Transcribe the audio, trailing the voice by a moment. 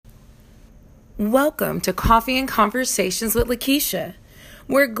Welcome to Coffee and Conversations with Lakeisha.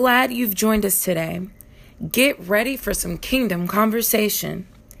 We're glad you've joined us today. Get ready for some kingdom conversation.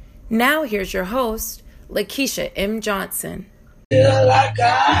 Now here's your host, Lakeisha M. Johnson. Feel like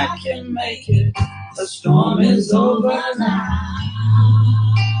I can make it. The storm is over now.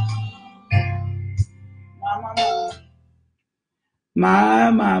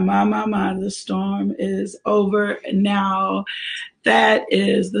 My, the storm is over now. That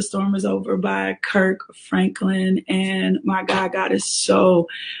is The Storm is Over by Kirk Franklin. And my God is so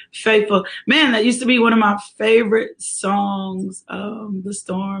faithful. Man, that used to be one of my favorite songs. The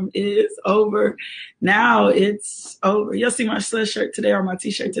storm is over. Now it's over. You'll see my sweatshirt today or my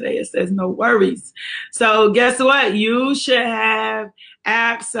t-shirt today. It says no worries. So guess what? You should have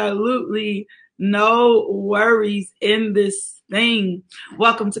absolutely no worries in this thing.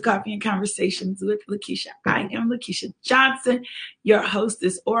 Welcome to Coffee and Conversations with Lakeisha. I am Lakeisha Johnson, your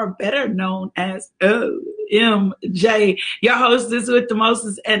hostess, or better known as OMJ, your hostess with the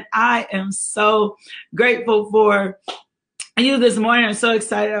mostest, and I am so grateful for you this morning. I'm so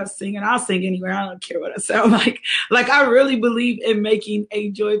excited. I was singing. I'll sing anywhere. I don't care what I sound like. Like, I really believe in making a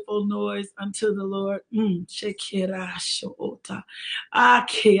joyful noise unto the Lord. Because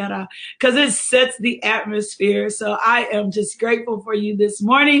it sets the atmosphere. So I am just grateful for you this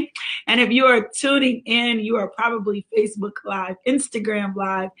morning. And if you are tuning in, you are probably Facebook Live, Instagram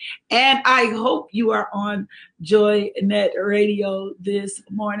Live, and I hope you are on JoyNet Radio this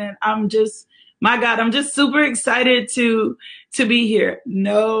morning. My God, I'm just super excited to be here.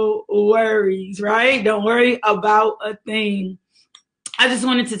 No worries, right? Don't worry about a thing. I just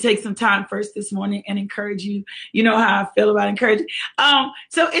wanted to take some time first this morning and encourage you. You know how I feel about encouraging.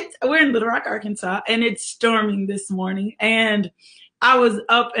 We're in Little Rock, Arkansas, and it's storming this morning. And I was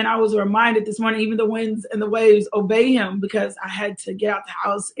up and I was reminded this morning, even the winds and the waves obey him, because I had to get out the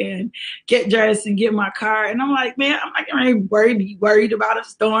house and get dressed and get my car. And I'm like, man, I'm not going to be worried about a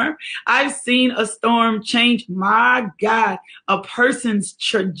storm. I've seen a storm change, my God, a person's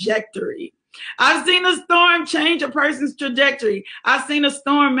trajectory. I've seen a storm change a person's trajectory. I've seen a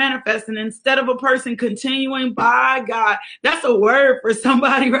storm manifest, and instead of a person continuing, by God, that's a word for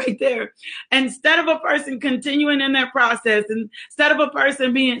somebody right there. Instead of a person continuing in their process, instead of a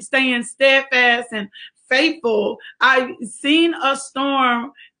person staying steadfast and faithful, I've seen a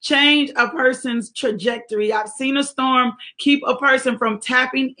storm change a person's trajectory. I've seen a storm keep a person from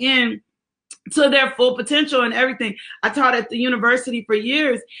tapping in to their full potential and everything. I taught at the university for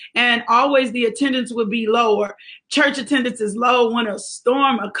years, and always the attendance would be lower. Church attendance is low when a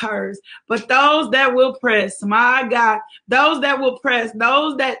storm occurs. But those that will press, my God, those that will press,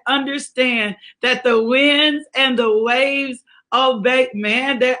 those that understand that the winds and the waves obey,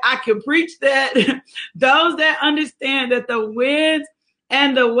 man, that I can preach that. Those that understand that the winds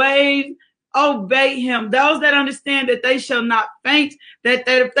and the waves obey him. Those that understand that they shall not faint, that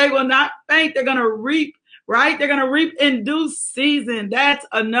if they will not faint, they're going to reap, right? They're going to reap in due season. That's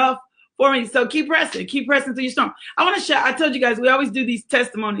enough for me. So keep pressing through your storm. I want to share, I told you guys, we always do these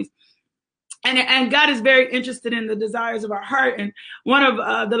testimonies. And God is very interested in the desires of our heart. And one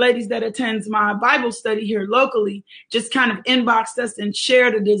of the ladies that attends my Bible study here locally just kind of inboxed us and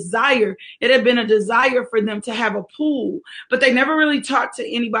shared a desire. It had been a desire for them to have a pool, but they never really talked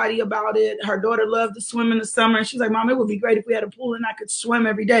to anybody about it. Her daughter loved to swim in the summer, and she's like, Mom, it would be great if we had a pool and I could swim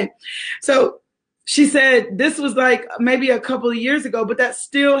every day. So she said this was like maybe a couple of years ago, but that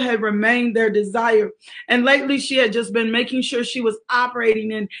still had remained their desire. And lately she had just been making sure she was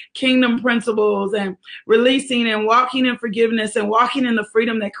operating in kingdom principles and releasing and walking in forgiveness and walking in the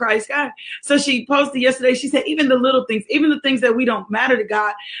freedom that Christ got. So she posted yesterday, she said, even the little things, even the things that we don't matter to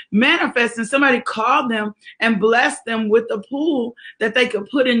God, manifest. And somebody called them and blessed them with a pool that they could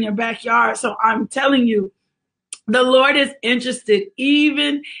put in their backyard. So I'm telling you, the Lord is interested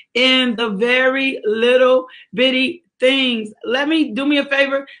even in the very little bitty things. Do me a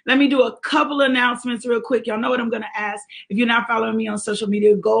favor. Let me do a couple announcements real quick. Y'all know what I'm going to ask. If you're not following me on social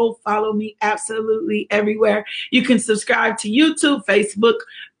media, go follow me absolutely everywhere. You can subscribe to YouTube, Facebook,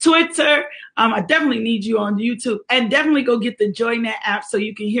 Twitter. I definitely need you on YouTube, and definitely go get the JoyNet app so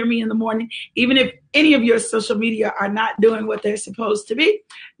you can hear me in the morning, even if any of your social media are not doing what they're supposed to be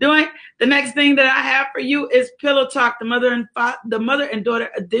doing. The next thing that I have for you is Pillow Talk, the mother and daughter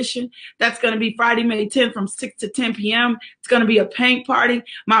edition. That's going to be Friday, May 10th from 6 to 10 p.m. It's going to be a paint party.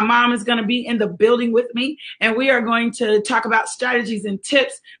 My mom is going to be in the building with me, and we are going to talk about strategies and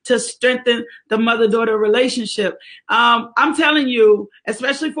tips to strengthen the mother-daughter relationship. I'm telling you,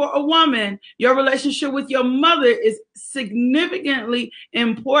 especially for a woman, your relationship with your mother is significantly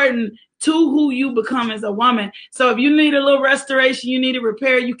important to who you become as a woman. So if you need a little restoration, you need a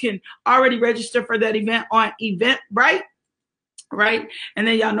repair, you can already register for that event on Eventbrite. Right. And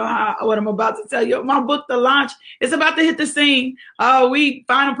then y'all know what I'm about to tell you. My book, The Launch, is about to hit the scene.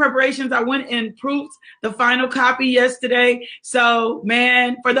 Final preparations. I went and proofed the final copy yesterday. So,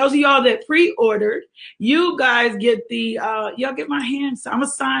 man, for those of y'all that pre-ordered, you guys get y'all get my hands. I'm going to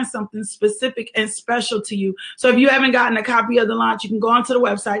sign something specific and special to you. So if you haven't gotten a copy of The Launch, you can go onto the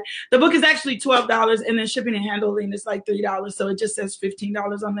website. The book is actually $12, and then shipping and handling is like $3. So it just says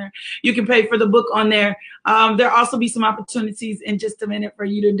 $15 on there. You can pay for the book on there. There'll also be some opportunities in just a minute for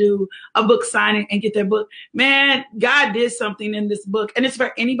you to do a book signing and get that book. Man, God did something in this book, and it's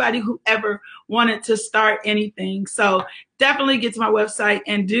for anybody who ever wanted to start anything. So definitely get to my website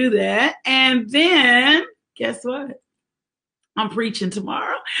and do that. And then guess what? I'm preaching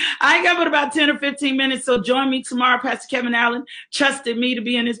tomorrow. I got about 10 or 15 minutes, so join me tomorrow. Pastor Kevin Allen trusted me to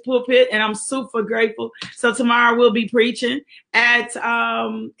be in his pulpit, and I'm super grateful. So tomorrow we'll be preaching at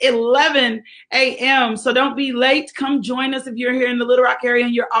 11 a.m. So don't be late. Come join us if you're here in the Little Rock area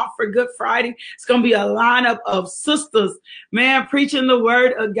and you're off for Good Friday. It's going to be a lineup of sisters, man, preaching the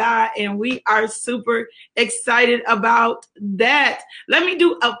word of God, and we are super excited about that. Let me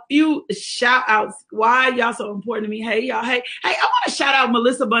do a few shout outs. Why y'all so important to me? Hey, y'all. Hey, I want to shout out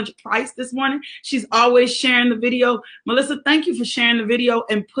Melissa Bunch Price this morning. She's always sharing the video. Melissa, thank you for sharing the video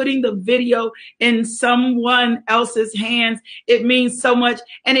and putting the video in someone else's hands. It means so much.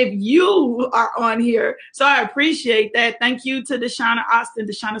 And if you are on here, so I appreciate that. Thank you to Deshauna Austin.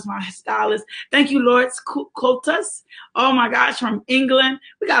 Deshauna's my stylist. Thank you, Lord Cotas. Oh my gosh, from England.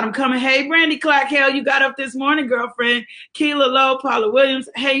 We got them coming. Hey, Brandy Clark Hale, you got up this morning, girlfriend. Keela Lowe, Paula Williams.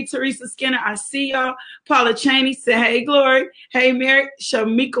 Hey, Teresa Skinner, I see y'all. Paula Cheney said, hey, Glory. Hey, Mary.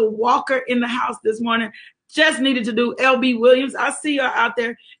 Shamika Walker in the house this morning. Just needed to do LB Williams. I see y'all out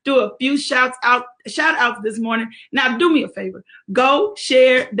there. Do a few shout outs this morning. Now, do me a favor. Go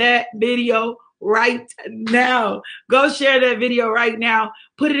share that video right now. Go share that video right now.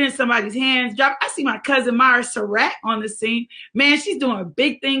 Put it in somebody's hands. I see my cousin Myra Surratt on the scene. Man, she's doing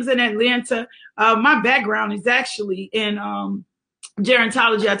big things in Atlanta. My background is actually in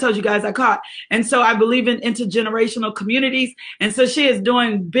gerontology. I told you guys I caught. And so I believe in intergenerational communities. And so she is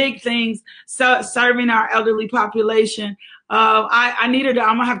doing big things, serving our elderly population. I need her to,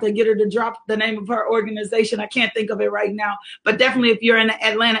 I'm going to have to get her to drop the name of her organization. I can't think of it right now, but definitely if you're in the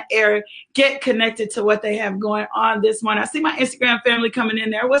Atlanta area, get connected to what they have going on this morning. I see my Instagram family coming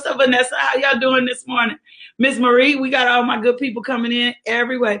in there. What's up, Vanessa? How y'all doing this morning? Miss Marie, we got all my good people coming in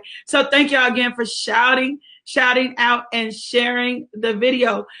every way. So thank y'all again for shouting out and sharing the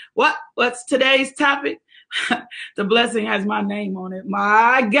video. What's today's topic? The blessing has my name on it.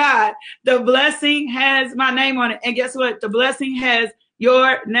 My God, the blessing has my name on it. And guess what? The blessing has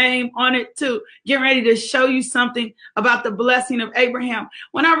your name on it too. Get ready to show you something about the blessing of Abraham.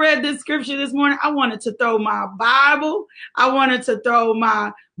 When I read this scripture this morning, I wanted to throw my Bible. I wanted to throw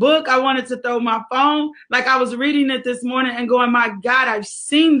my book. I wanted to throw my phone. Like I was reading it this morning and going, my God, I've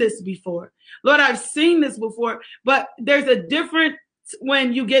seen this before. Lord, I've seen this before. But there's a difference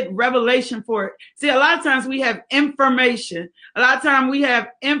when you get revelation for it. See, a lot of times we have information. It's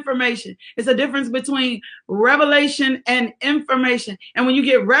a difference between revelation and information. And when you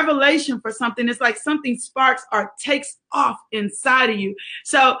get revelation for something, it's like something sparks or takes off inside of you.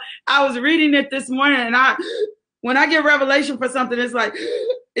 So I was reading it this morning, and when I get revelation for something, it's like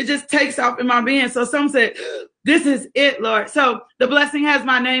it just takes off in my being. So some said, this is it, Lord. So the blessing has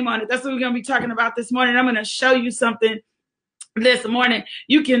my name on it. That's what we're going to be talking about this morning. I'm going to show you something this morning.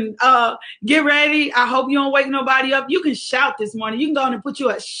 You can get ready. I hope you don't wake nobody up. You can shout this morning. You can go on and put you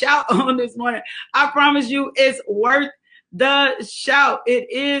a shout on this morning. I promise you it's worth the shout. It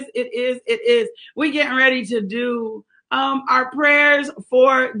is. We're getting ready to do our prayers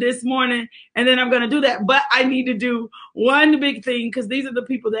for this morning, and then I'm going to do that. But I need to do one big thing, because these are the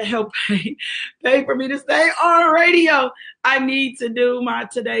people that help pay for me to stay on radio. I need to do my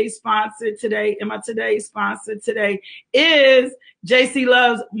today's sponsor today, and my today's sponsor today is JC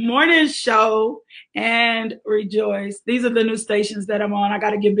Love's Morning Show and Rejoice. These are the new stations that I'm on. I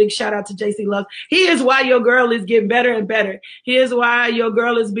got to give big shout out to JC Love. He is why your girl is getting better and better. He is why your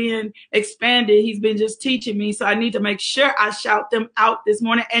girl is being expanded. He's been just teaching me. So I need to make sure I shout them out this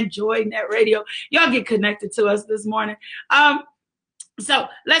morning, and Joy Net Radio. Y'all get connected to us this morning. So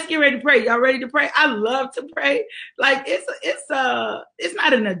let's get ready to pray. Y'all ready to pray? I love to pray. Like it's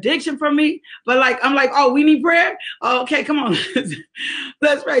not an addiction for me, but like I'm like, oh, we need prayer. Oh, okay, come on,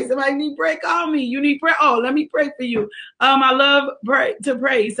 let's pray. Somebody need prayer? Call me. You need prayer? Oh, let me pray for you. I love to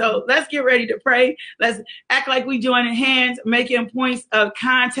pray. So let's get ready to pray. Let's act like we joining hands, making points of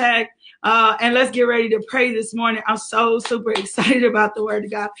contact. And let's get ready to pray this morning. I'm so super excited about the word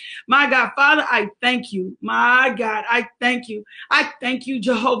of God. My God, Father, I thank you. My God, I thank you. I thank you,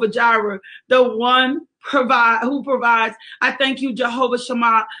 Jehovah Jireh, the one who provides. I thank you, Jehovah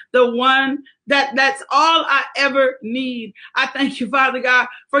Shammah, the one that's all I ever need. I thank you, Father God,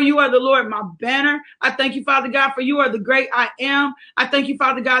 for you are the Lord, my banner. I thank you, Father God, for you are the great I am. I thank you,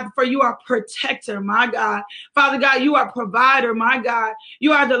 Father God, for you are protector, my God. Father God, you are provider, my God.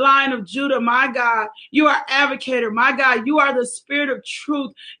 You are the Lion of Judah, my God. You are advocator, my God. You are the Spirit of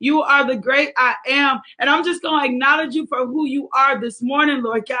truth. You are the great I am. And I'm just going to acknowledge you for who you are this morning,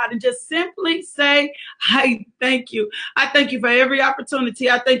 Lord God, and just simply say, I thank you. I thank you for every opportunity.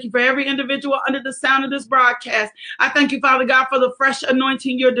 I thank you for every individual under the sound of this broadcast. I thank you, Father God, for the fresh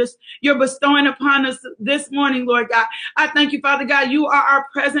anointing you're bestowing upon us this morning, Lord God. I thank you, Father God, you are our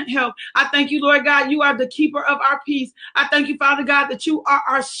present help. I thank you, Lord God, you are the keeper of our peace. I thank you, Father God, that you are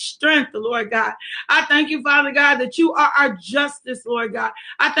our strength, Lord God. I thank you, Father God, that you are our justice, Lord God.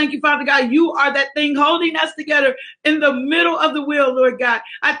 I thank you, Father God, you are that thing holding us together in the middle of the wheel, Lord God.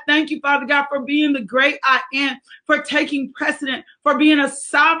 I thank you, Father God, for being the great I am, for taking precedent, for being a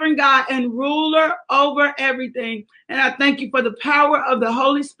sovereign God and ruler over everything. And I thank you for the power of the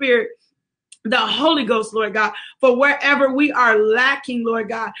Holy Spirit, the Holy Ghost, Lord God, for wherever we are lacking, Lord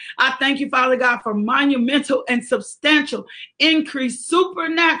God. I thank you, Father God, for monumental and substantial increase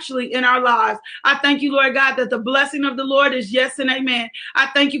supernaturally in our lives. I thank you, Lord God, that the blessing of the Lord is yes and amen. I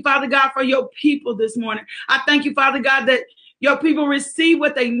thank you, Father God, for your people this morning. I thank you, Father God, that your people receive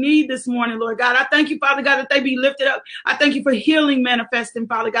what they need this morning, Lord God. I thank you, Father God, that they be lifted up. I thank you for healing manifesting,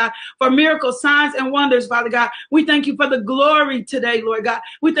 Father God, for miracles, signs, and wonders, Father God. We thank you for the glory today, Lord God.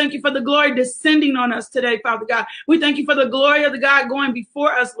 We thank you for the glory descending on us today, Father God. We thank you for the glory of the God going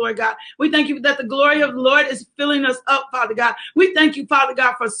before us, Lord God. We thank you that the glory of the Lord is filling us up, Father God. We thank you, Father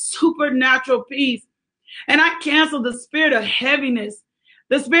God, for supernatural peace. And I cancel the spirit of heaviness.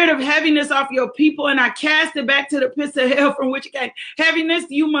 The spirit of heaviness off your people, and I cast it back to the pits of hell from which it came. Heaviness,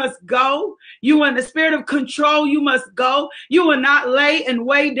 you must go. You in the spirit of control, you must go. You will not lay and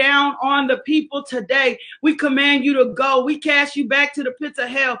weigh down on the people today. We command you to go. We cast you back to the pits of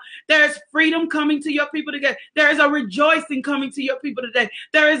hell. There's freedom coming to your people today. There is a rejoicing coming to your people today.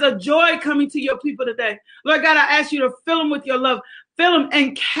 There is a joy coming to your people today. Lord God, I ask you to fill them with your love. Fill them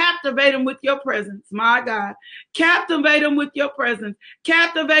and captivate them with your presence, my God. Captivate them with your presence.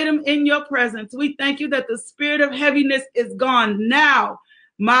 Captivate them in your presence. We thank you that the spirit of heaviness is gone now.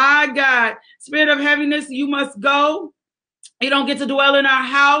 My God, spirit of heaviness, you must go. You don't get to dwell in our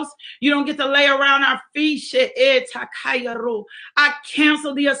house. You don't get to lay around our feet. I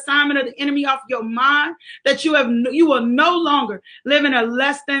cancel the assignment of the enemy off your mind, that you will no longer live in a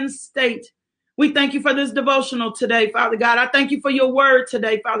less than state. We thank you for this devotional today, Father God. I thank you for your word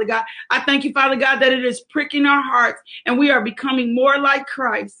today, Father God. I thank you, Father God, that it is pricking our hearts and we are becoming more like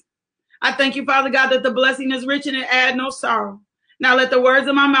Christ. I thank you, Father God, that the blessing is rich and it add no sorrow. Now let the words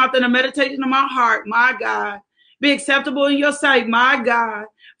of my mouth and the meditation of my heart, my God, be acceptable in your sight, my God.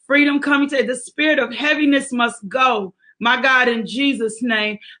 Freedom coming to the spirit of heaviness must go. My God, in Jesus'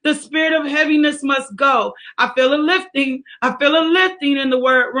 name, the spirit of heaviness must go. I feel a lifting. I feel a lifting in the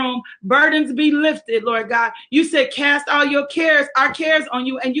word room. Burdens be lifted, Lord God. You said cast all your cares, our cares on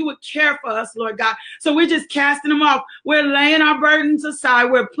you, and you would care for us, Lord God. So we're just casting them off. We're laying our burdens aside.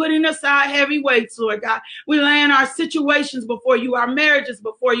 We're putting aside heavy weights, Lord God. We're laying our situations before you, our marriages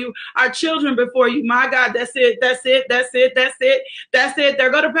before you, our children before you. My God, that's it. That's it. That's it. That's it. That's it. There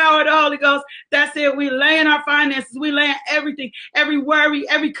go the power of the Holy Ghost. That's it. We laying our finances. We laying everything, every worry,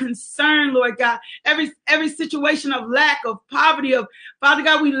 every concern, Lord God, every situation of lack, of poverty, of Father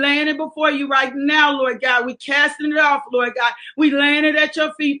God, we laying it before you right now, Lord God. We casting it off, Lord God. We laying it at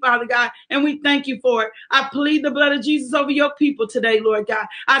your feet, Father God, and we thank you for it. I plead the blood of Jesus over your people today, Lord God.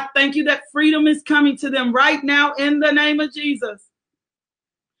 I thank you that freedom is coming to them right now in the name of Jesus.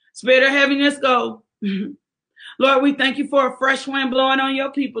 Spirit of heaviness, go. Lord, we thank you for a fresh wind blowing on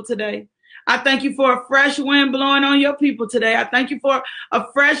your people today. I thank you for a fresh wind blowing on your people today. I thank you for a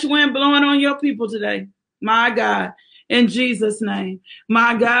fresh wind blowing on your people today. My God, in Jesus' name.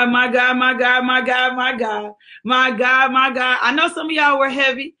 My God, my God, my God, my God, my God, my God, my God. I know some of y'all were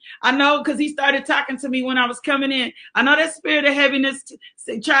heavy. I know because he started talking to me when I was coming in. I know that spirit of heaviness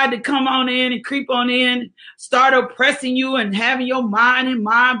tried to come on in and creep on in, start oppressing you and having your mind and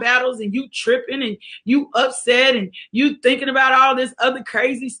mind battles and you tripping and you upset and you thinking about all this other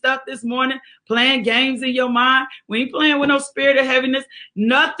crazy stuff this morning, playing games in your mind. We ain't playing with no spirit of heaviness.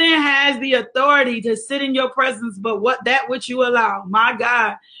 Nothing has the authority to sit in your presence but that which you allow. My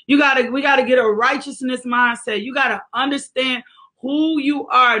God, we gotta get a righteousness mindset. You gotta understand who you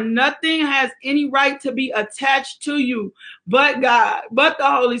are. Nothing has any right to be attached to you but God, but the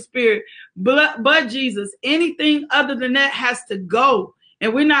Holy Spirit, but Jesus. Anything other than that has to go.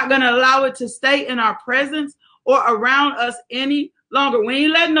 And we're not going to allow it to stay in our presence or around us any longer. We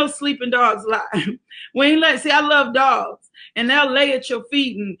ain't letting no sleeping dogs lie. We ain't letting, see, I love dogs. And they'll lay at your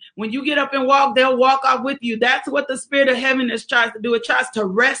feet. And when you get up and walk, they'll walk off with you. That's what the spirit of heaviness tries to do. It tries to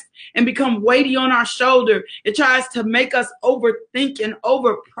rest and become weighty on our shoulder. It tries to make us overthink and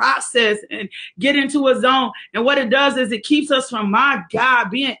overprocess and get into a zone. And what it does is it keeps us from, my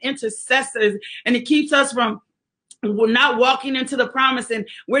God, being intercessors. And it keeps us from, we're not walking into the promise, and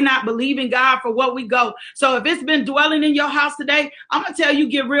we're not believing God for what we go. So if it's been dwelling in your house today, I'm going to tell you,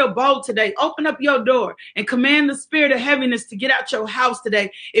 get real bold today. Open up your door and command the spirit of heaviness to get out your house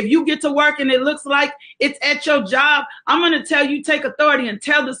today. If you get to work and it looks like it's at your job, I'm going to tell you, take authority and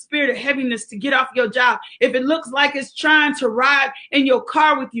tell the spirit of heaviness to get off your job. If it looks like it's trying to ride in your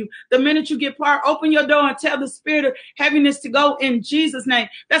car with you, the minute you get parked, open your door and tell the spirit of heaviness to go in Jesus' name.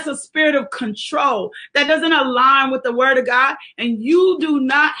 That's a spirit of control that doesn't align with the word of God, and you do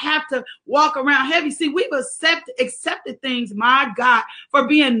not have to walk around heavy. See, we've accepted things, my God, for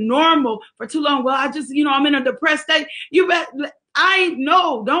being normal for too long. Well, I'm in a depressed state. Don't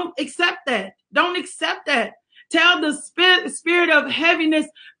accept that. Don't accept that. Tell the spirit of heaviness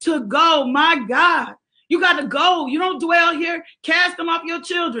to go, my God. You got to go. You don't dwell here. Cast them off your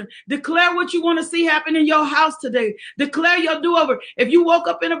children. Declare what you want to see happen in your house today. Declare your do-over. If you woke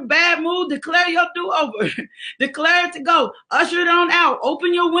up in a bad mood, declare your do-over. Declare it to go. Usher it on out.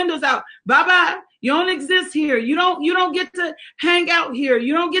 Open your windows out. Bye-bye. You don't exist here. You don't get to hang out here.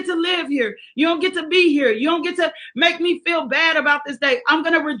 You don't get to live here. You don't get to be here. You don't get to make me feel bad about this day. I'm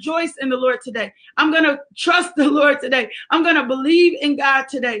going to rejoice in the Lord today. I'm going to trust the Lord today. I'm going to believe in God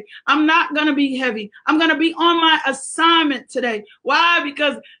today. I'm not going to be heavy. I'm going to be on my assignment today. Why?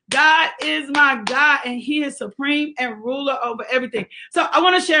 Because God is my God, and he is supreme and ruler over everything. So I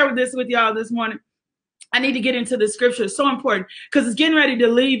want to share this with y'all this morning. I need to get into the scripture. It's so important because it's getting ready to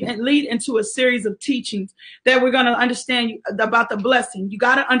lead into a series of teachings that we're going to understand about the blessing. You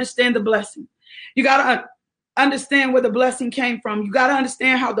got to understand the blessing. You got to understand where the blessing came from. You got to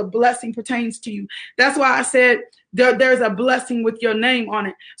understand how the blessing pertains to you. That's why I said there's a blessing with your name on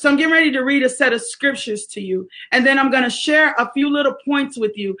it. So I'm getting ready to read a set of scriptures to you. And then I'm going to share a few little points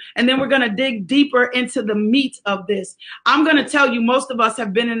with you. And then we're going to dig deeper into the meat of this. I'm going to tell you, most of us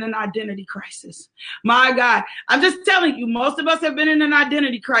have been in an identity crisis. My God, I'm just telling you, most of us have been in an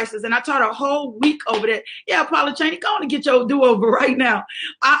identity crisis. And I taught a whole week over that. Yeah, Paula Cheney, go on and get your do-over right now.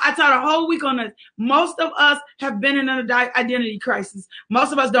 I taught a whole week on this. Most of us have been in an identity crisis.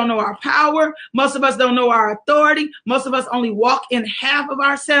 Most of us don't know our power. Most of us don't know our authority. Most of us only walk in half of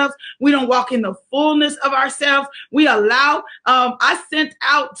ourselves. We don't walk in the fullness of ourselves. We allow, I sent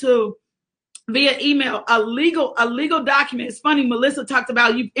out to via email a legal document. It's funny, Melissa talked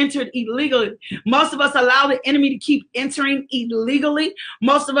about you've entered illegally. Most of us allow the enemy to keep entering illegally.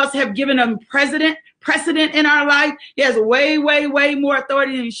 Most of us have given him precedent in our life. He has way, way, way more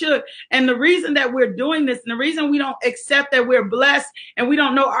authority than he should. And the reason that we're doing this, and the reason we don't accept that we're blessed and we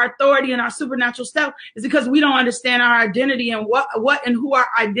don't know our authority and our supernatural stuff, is because we don't understand our identity and what and who our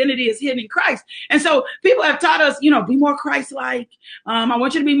identity is hidden in Christ. And so people have taught us, be more Christ-like. I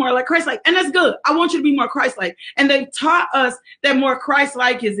want you to be more like Christ-like. And that's good. I want you to be more Christ-like. And they've taught us that more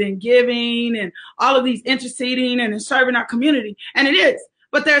Christ-like is in giving and all of these interceding and in serving our community. And it is.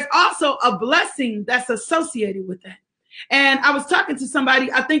 But there's also a blessing that's associated with that. And I was talking to somebody,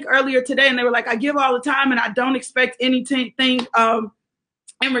 I think earlier today, and they were like, I give all the time and I don't expect anything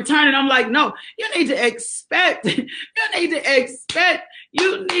in return. And I'm like, no, you need to expect.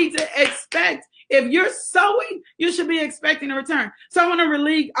 If you're sowing, you should be expecting a return. So I want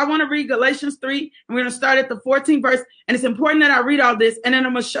to read Galatians 3, and we're going to start at the 14th verse. And it's important that I read all this, and then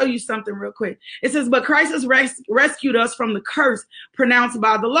I'm going to show you something real quick. It says, but Christ has rescued us from the curse pronounced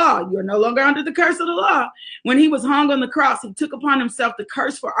by the law. You're no longer under the curse of the law. When he was hung on the cross, he took upon himself the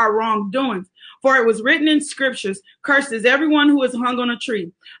curse for our wrongdoings. For it was written in scriptures, cursed is everyone who is hung on a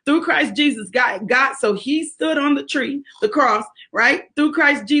tree. Through Christ Jesus, God, so he stood on the tree, the cross, right? Through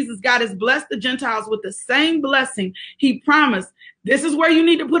Christ Jesus, God has blessed the Gentiles with the same blessing he promised. This is where you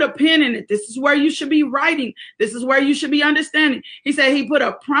need to put a pin in it. This is where you should be writing. This is where you should be understanding. He said he put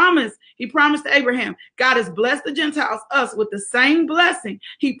a promise. He promised to Abraham. God has blessed the Gentiles, us, with the same blessing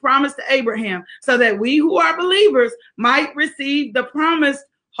he promised to Abraham, so that we who are believers might receive the promised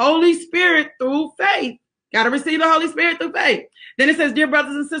Holy Spirit through faith. Got to receive the Holy Spirit through faith. Then it says, dear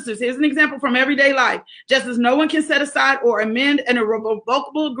brothers and sisters, here's an example from everyday life. Just as no one can set aside or amend an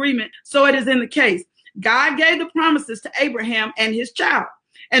irrevocable agreement, so it is in the case. God gave the promises to Abraham and his child.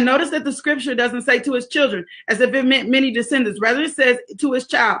 And notice that the scripture doesn't say to his children, as if it meant many descendants. Rather, it says to his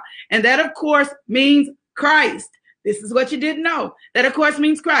child. And that, of course, means Christ. This is what you didn't know. That, of course,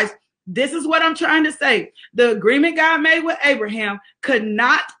 means Christ. This is what I'm trying to say. The agreement God made with Abraham could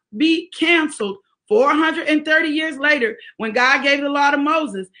not be canceled 430 years later when God gave the law to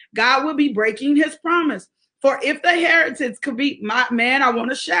Moses. God would be breaking his promise. For if the inheritance could be,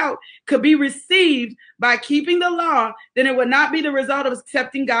 could be received by keeping the law, then it would not be the result of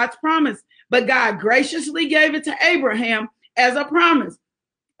accepting God's promise. But God graciously gave it to Abraham as a promise.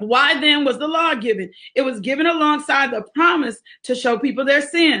 Why then was the law given? It was given alongside the promise to show people their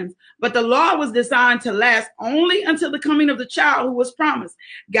sins. But the law was designed to last only until the coming of the child who was promised.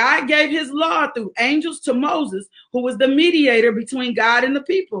 God gave his law through angels to Moses, who was the mediator between God and the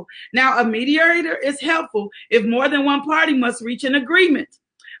people. Now, a mediator is helpful if more than one party must reach an agreement.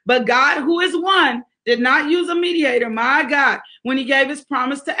 But God, who is one, did not use a mediator, my God, when he gave his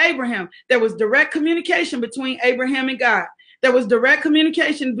promise to Abraham. There was direct communication between Abraham and God. There was direct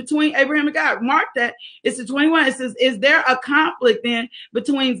communication between Abraham and God. Mark that. It's the 21. It says, is there a conflict then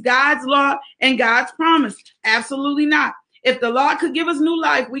between God's law and God's promise? Absolutely not. If the law could give us new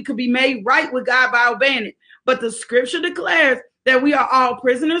life, we could be made right with God by obeying it. But the scripture declares that we are all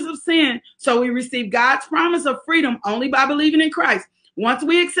prisoners of sin. So we receive God's promise of freedom only by believing in Christ. Once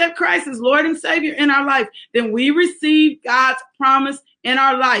we accept Christ as Lord and Savior in our life, then we receive God's promise in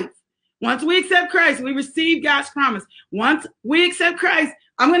our life. Once we accept Christ, we receive God's promise. Once we accept Christ,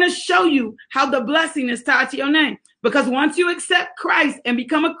 I'm going to show you how the blessing is tied to your name. Because once you accept Christ and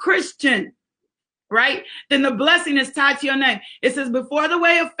become a Christian, right, then the blessing is tied to your name. It says, before the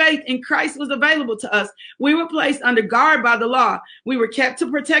way of faith in Christ was available to us, we were placed under guard by the law. We were kept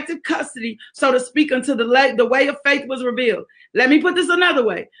to protective custody, so to speak, until the way of faith was revealed. Let me put this another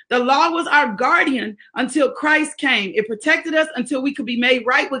way. The law was our guardian until Christ came. It protected us until we could be made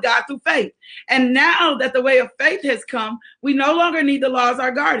right with God through faith. And now that the way of faith has come, we no longer need the law as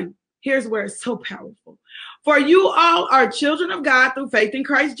our guardian. Here's where it's so powerful. For you all are children of God through faith in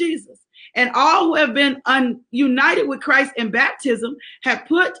Christ Jesus. And all who have been united with Christ in baptism have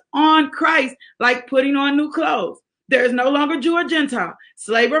put on Christ like putting on new clothes. There is no longer Jew or Gentile,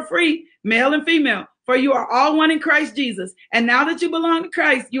 slave or free, male and female, for you are all one in Christ Jesus. And now that you belong to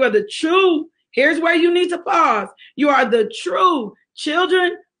Christ, you are the true, here's where you need to pause. You are the true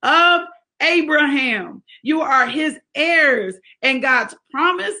children of Abraham. You are his heirs, and God's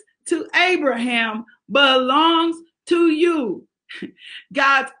promise to Abraham belongs to you.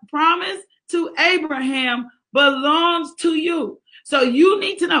 God's promise to Abraham belongs to you. So you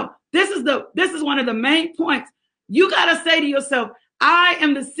need to know, this is one of the main points. You got to say to yourself, I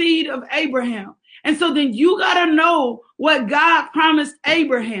am the seed of Abraham. And so then you got to know what God promised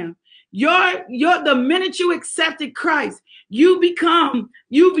Abraham. The minute you accepted Christ, you became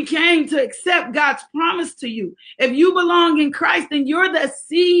to accept God's promise to you. If you belong in Christ, then you're the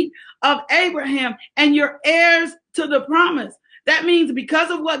seed of Abraham and you're heirs to the promise. That means because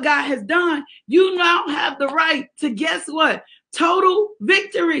of what God has done, you now have the right to, guess what? Total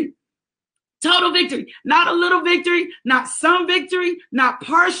victory. Total victory. Not a little victory, not some victory, not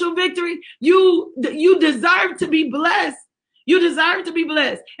partial victory. You deserve to be blessed. You deserve to be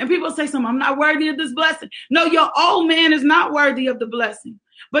blessed. And people say, I'm not worthy of this blessing. No, your old man is not worthy of the blessing.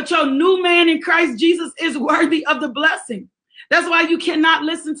 But your new man in Christ Jesus is worthy of the blessing. That's why you cannot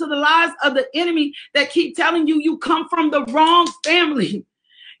listen to the lies of the enemy that keep telling you you come from the wrong family.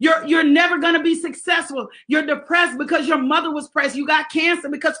 You're never going to be successful. You're depressed because your mother was depressed. You got cancer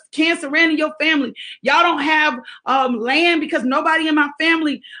because cancer ran in your family. Y'all don't have land because nobody in my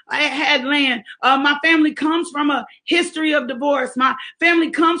family had land. My family comes from a history of divorce. My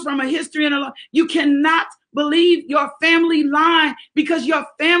family comes from a history of a. You cannot believe your family line because your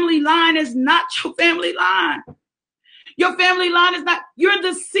family line is not your family line. Your family line is not, you're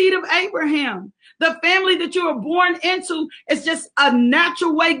the seed of Abraham. The family that you were born into is just a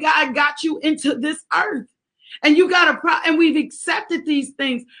natural way God got you into this earth. And you got and we've accepted these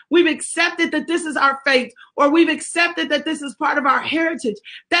things. We've accepted that this is our faith, or we've accepted that this is part of our heritage.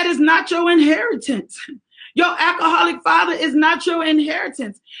 That is not your inheritance. Your alcoholic father is not your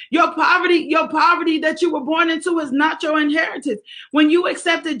inheritance. Your poverty that you were born into is not your inheritance. When you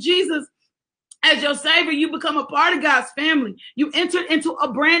accepted Jesus as your savior, you become a part of God's family. You entered into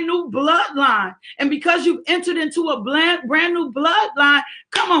a brand new bloodline. And because you've entered into a brand new bloodline,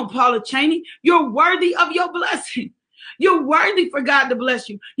 come on, Paula Cheney, you're worthy of your blessing. You're worthy for God to bless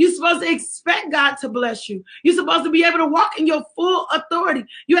you. You're supposed to expect God to bless you. You're supposed to be able to walk in your full authority.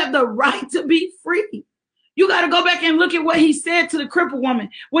 You have the right to be free. You got to go back and look at what he said to the crippled woman,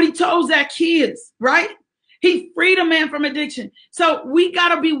 what he told Zacchaeus, right? He freed a man from addiction. So we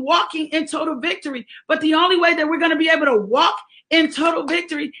got to be walking in total victory. But the only way that we're going to be able to walk in total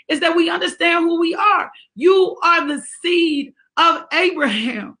victory is that we understand who we are. You are the seed of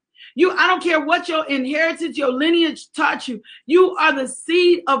Abraham. I don't care what your inheritance, your lineage taught you. You are the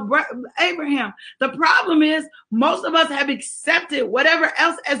seed of Abraham. The problem is most of us have accepted whatever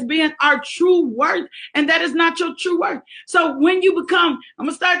else as being our true worth, and that is not your true worth. So when you become, I'm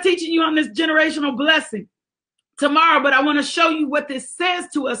going to start teaching you on this generational blessing tomorrow, but I want to show you what this says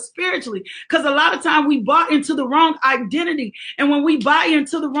to us spiritually, because a lot of time we bought into the wrong identity. And when we buy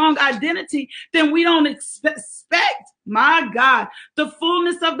into the wrong identity, then we don't expect, my God, the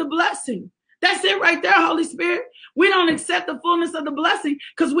fullness of the blessing. That's it right there, Holy Spirit. We don't accept the fullness of the blessing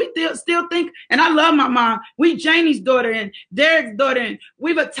because we still think, and I love my mom, we Janie's daughter and Derek's daughter, and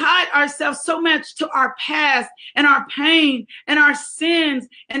we've tied ourselves so much to our past and our pain and our sins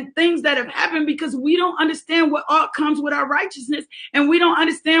and things that have happened because we don't understand what all comes with our righteousness, and we don't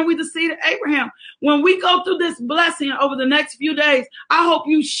understand we the seed of Abraham. When we go through this blessing over the next few days, I hope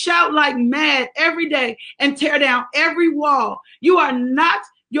you shout like mad every day and tear down every wall. You are not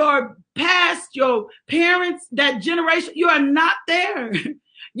your past, your parents, that generation. You are not there.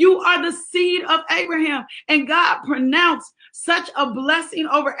 You are the seed of Abraham. And God pronounced such a blessing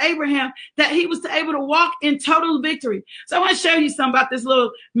over Abraham that he was able to walk in total victory. So I want to show you something about this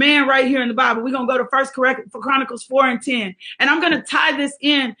little man right here in the Bible. We're going to go to First Chronicles 4:10. And I'm going to tie this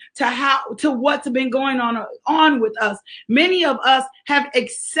in to what's been going on with us. Many of us have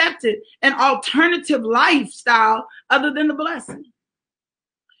accepted an alternative lifestyle other than the blessing.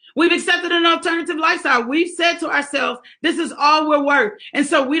 We've accepted an alternative lifestyle. We've said to ourselves, this is all we're worth. And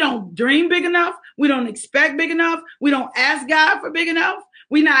so we don't dream big enough. We don't expect big enough. We don't ask God for big enough.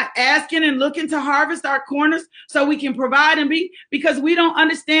 We're not asking and looking to harvest our corners so we can provide and be, because we don't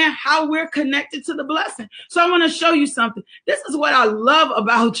understand how we're connected to the blessing. So I want to show you something. This is what I love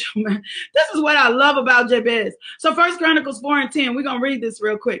about you, man. This is what I love about Jabez. So First Chronicles 4:10, we're going to read this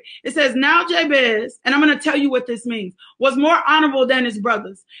real quick. It says, now Jabez, and I'm going to tell you what this means, was more honorable than his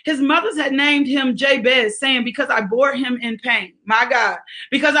brothers. His mothers had named him Jabez, saying, because I bore him in pain. My God,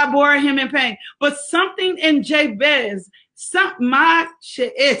 because I bore him in pain. But something in Jabez, something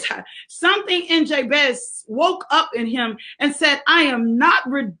in Jabez woke up in him and said, I am not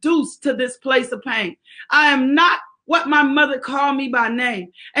reduced to this place of pain. I am not what my mother called me by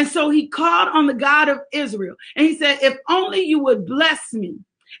name. And so he called on the God of Israel. And he said, if only you would bless me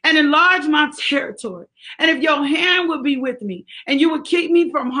and enlarge my territory. And if your hand would be with me and you would keep me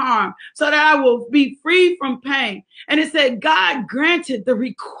from harm so that I will be free from pain. And it said, God granted the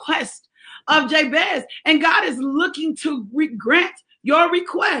request of Jabez, and God is looking to grant your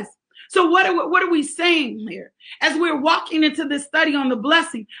request. So what are we saying here? As we're walking into this study on the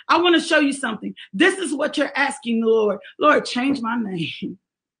blessing, I want to show you something. This is what you're asking the Lord. Lord, change my name.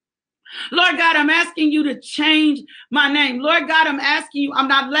 Lord God, I'm asking you to change my name. Lord God, I'm asking you, I'm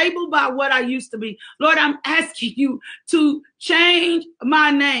not labeled by what I used to be. Lord, I'm asking you to change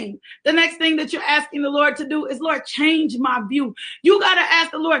my name. The next thing that you're asking the Lord to do is, Lord, change my view. You got to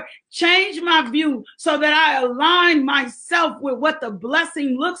ask the Lord, change my view so that I align myself with what the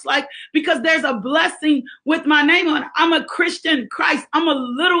blessing looks like, because there's a blessing with my name on it. I'm a Christian Christ. I'm a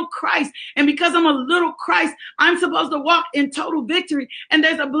little Christ. And because I'm a little Christ, I'm supposed to walk in total victory. And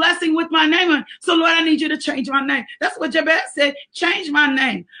there's a blessing with my name on it. So Lord, I need you to change my name. That's what Jabez said. Change my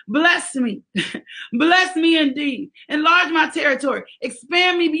name. Bless me. Bless me indeed. Enlarge my territory.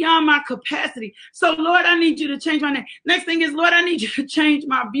 Expand me beyond my capacity. So Lord, I need you to change my name. Next thing is, Lord, I need you to change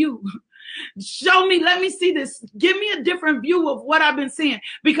my view. Show me, let me see this. Give me a different view of what I've been seeing,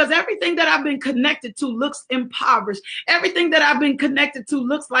 because everything that I've been connected to looks impoverished. Everything that I've been connected to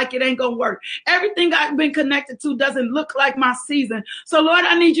looks like it ain't gonna work. Everything I've been connected to doesn't look like my season. So Lord,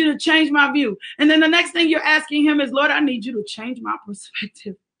 I need you to change my view. And then the next thing you're asking him is, Lord, I need you to change my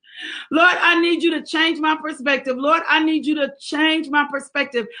perspective. Lord, I need you to change my perspective. Lord, I need you to change my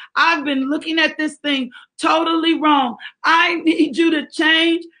perspective. I've been looking at this thing totally wrong. I need you to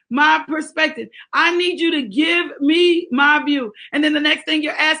change my perspective. I need you to give me my view. And then the next thing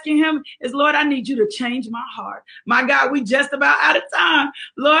you're asking him is, Lord, I need you to change my heart. My God, we just about out of time.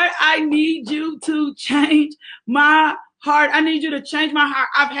 Lord, I need you to change my heart. I need you to change my heart.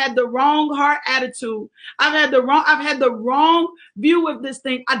 I've had the wrong heart attitude. I've had the wrong view of this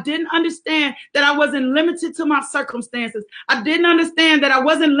thing. I didn't understand that I wasn't limited to my circumstances. I didn't understand that I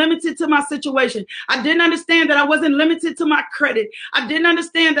wasn't limited to my situation. I didn't understand that I wasn't limited to my credit. I didn't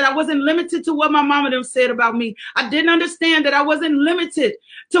understand that I wasn't limited to what my mama them said about me. I didn't understand that I wasn't limited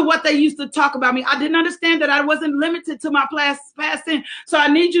to what they used to talk about me. I didn't understand that I wasn't limited to my past sin. So I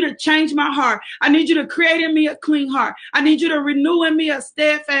need you to change my heart. I need you to create in me a clean heart. I need you to renew in me a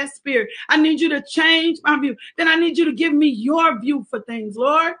steadfast spirit. I need you to change my view. Then I need you to give me your view for things,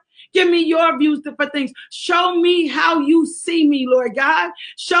 Lord. Give me your views for things. Show me how you see me, Lord God.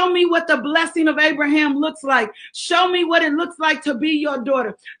 Show me what the blessing of Abraham looks like. Show me what it looks like to be your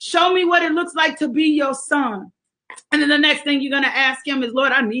daughter. Show me what it looks like to be your son. And then the next thing you're going to ask him is,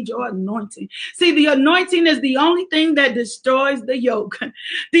 Lord, I need your anointing. See, the anointing is the only thing that destroys the yoke.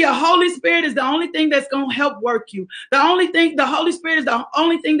 The Holy Spirit is the only thing that's going to help work you. The Holy Spirit is the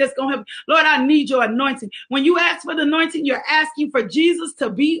only thing that's going to help. Lord, I need your anointing. When you ask for the anointing, you're asking for Jesus to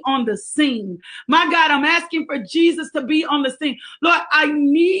be on the scene. My God, I'm asking for Jesus to be on the scene. Lord, I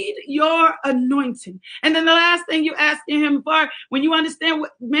need your anointing. And then the last thing you're asking him for, when you understand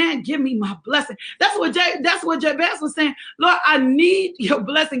what, man, give me my blessing. That's what Jabez was saying. Lord, I need your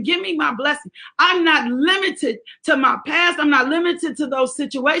blessing. Give me my blessing. I'm not limited to my past. I'm not limited to those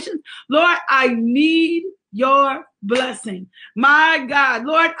situations. Lord, I need your blessing. My God,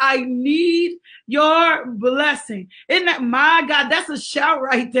 Lord, I need your blessing. Isn't that, my God, that's a shout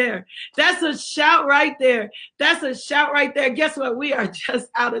right there. That's a shout right there. That's a shout right there. Guess what? We are just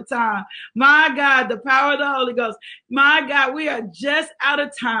out of time. My God, the power of the Holy Ghost. My God, we are just out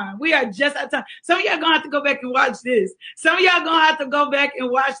of time. We are just out of time. Some of y'all gonna have to go back and watch this. Some of y'all gonna have to go back and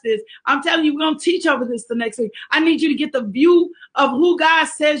watch this. I'm telling you, we're gonna teach over this the next week. I need you to get the view of who God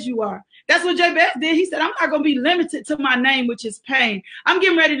says you are. That's what Jabez did. He said, I'm not going to be limited to my name, which is pain. I'm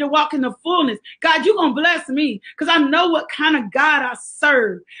getting ready to walk in the fullness. God, you're going to bless me because I know what kind of God I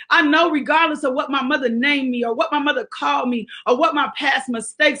serve. I know regardless of what my mother named me or what my mother called me or what my past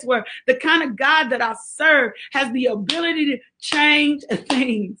mistakes were, the kind of God that I serve has the ability to change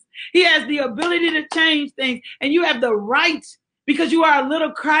things. He has the ability to change things. And you have the right, because you are a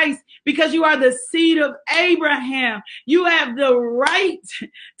little Christ, because you are the seed of Abraham. You have the right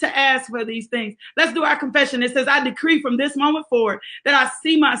to ask for these things. Let's do our confession. It says, I decree from this moment forward that I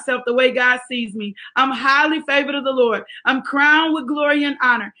see myself the way God sees me. I'm highly favored of the Lord. I'm crowned with glory and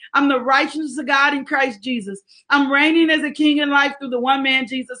honor. I'm the righteousness of God in Christ Jesus. I'm reigning as a king in life through the one man,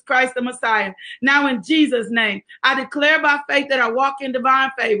 Jesus Christ, the Messiah. Now in Jesus' name, I declare by faith that I walk in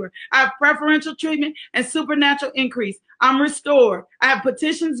divine favor. I have preferential treatment and supernatural increase. I'm restored. I have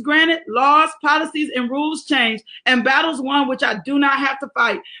petitions granted, laws, policies, and rules changed, and battles won which I do not have to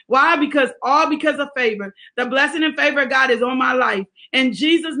fight. Why? Because of favor. The blessing and favor of God is on my life. In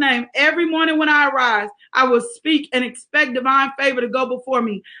Jesus' name, every morning when I arise, I will speak and expect divine favor to go before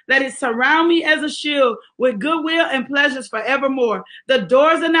me. Let it surround me as a shield with goodwill and pleasures forevermore. The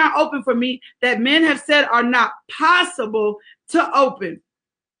doors are now open for me that men have said are not possible to open.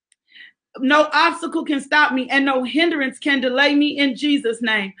 No obstacle can stop me and no hindrance can delay me in Jesus'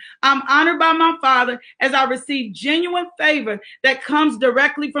 name. I'm honored by my Father as I receive genuine favor that comes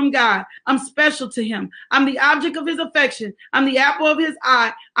directly from God. I'm special to him. I'm the object of his affection. I'm the apple of his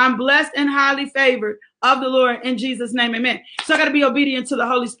eye. I'm blessed and highly favored of the Lord in Jesus' name. Amen. So I got to be obedient to the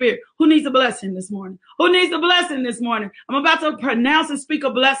Holy Spirit. Who needs a blessing this morning? Who needs a blessing this morning? I'm about to pronounce and speak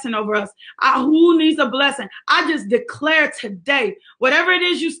a blessing over us. Who needs a blessing? I just declare today, whatever it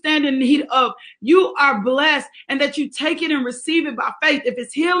is you stand in need of, you are blessed, and that you take it and receive it by faith. If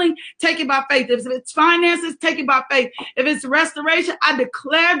it's healing, take it by faith. If it's finances, take it by faith. If it's restoration, I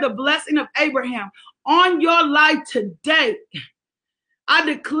declare the blessing of Abraham on your life today. I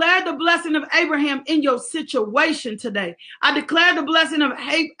declare the blessing of Abraham in your situation today. I declare the blessing of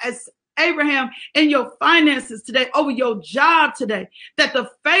Abraham in your finances today, over your job today, that the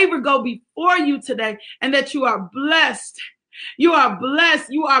favor go before you today, and that you are blessed. You are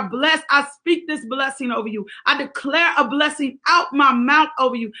blessed. You are blessed. I speak this blessing over you. I declare a blessing out my mouth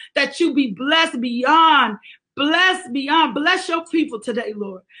over you, that you be blessed beyond. Bless beyond. Bless your people today,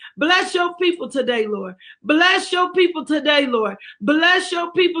 Lord. Bless your people today, Lord. Bless your people today, Lord. Bless your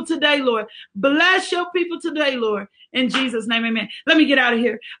people today, Lord. Bless your people today, Lord. In Jesus' name, amen. Let me get out of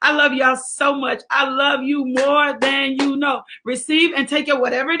here. I love y'all so much. I love you more than you know. Receive and take it,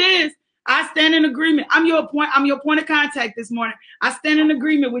 whatever it is. I stand in agreement. I'm your point of contact this morning. I stand in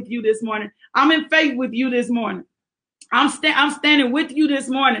agreement with you this morning. I'm in faith with you this morning. I'm standing with you this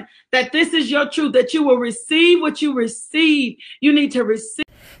morning, that this is your truth, that you will receive what you receive. You need to receive.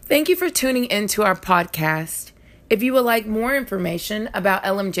 Thank you for tuning into our podcast. If you would like more information about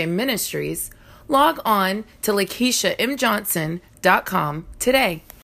LMJ Ministries, log on to LakeishaMJohnson.com today.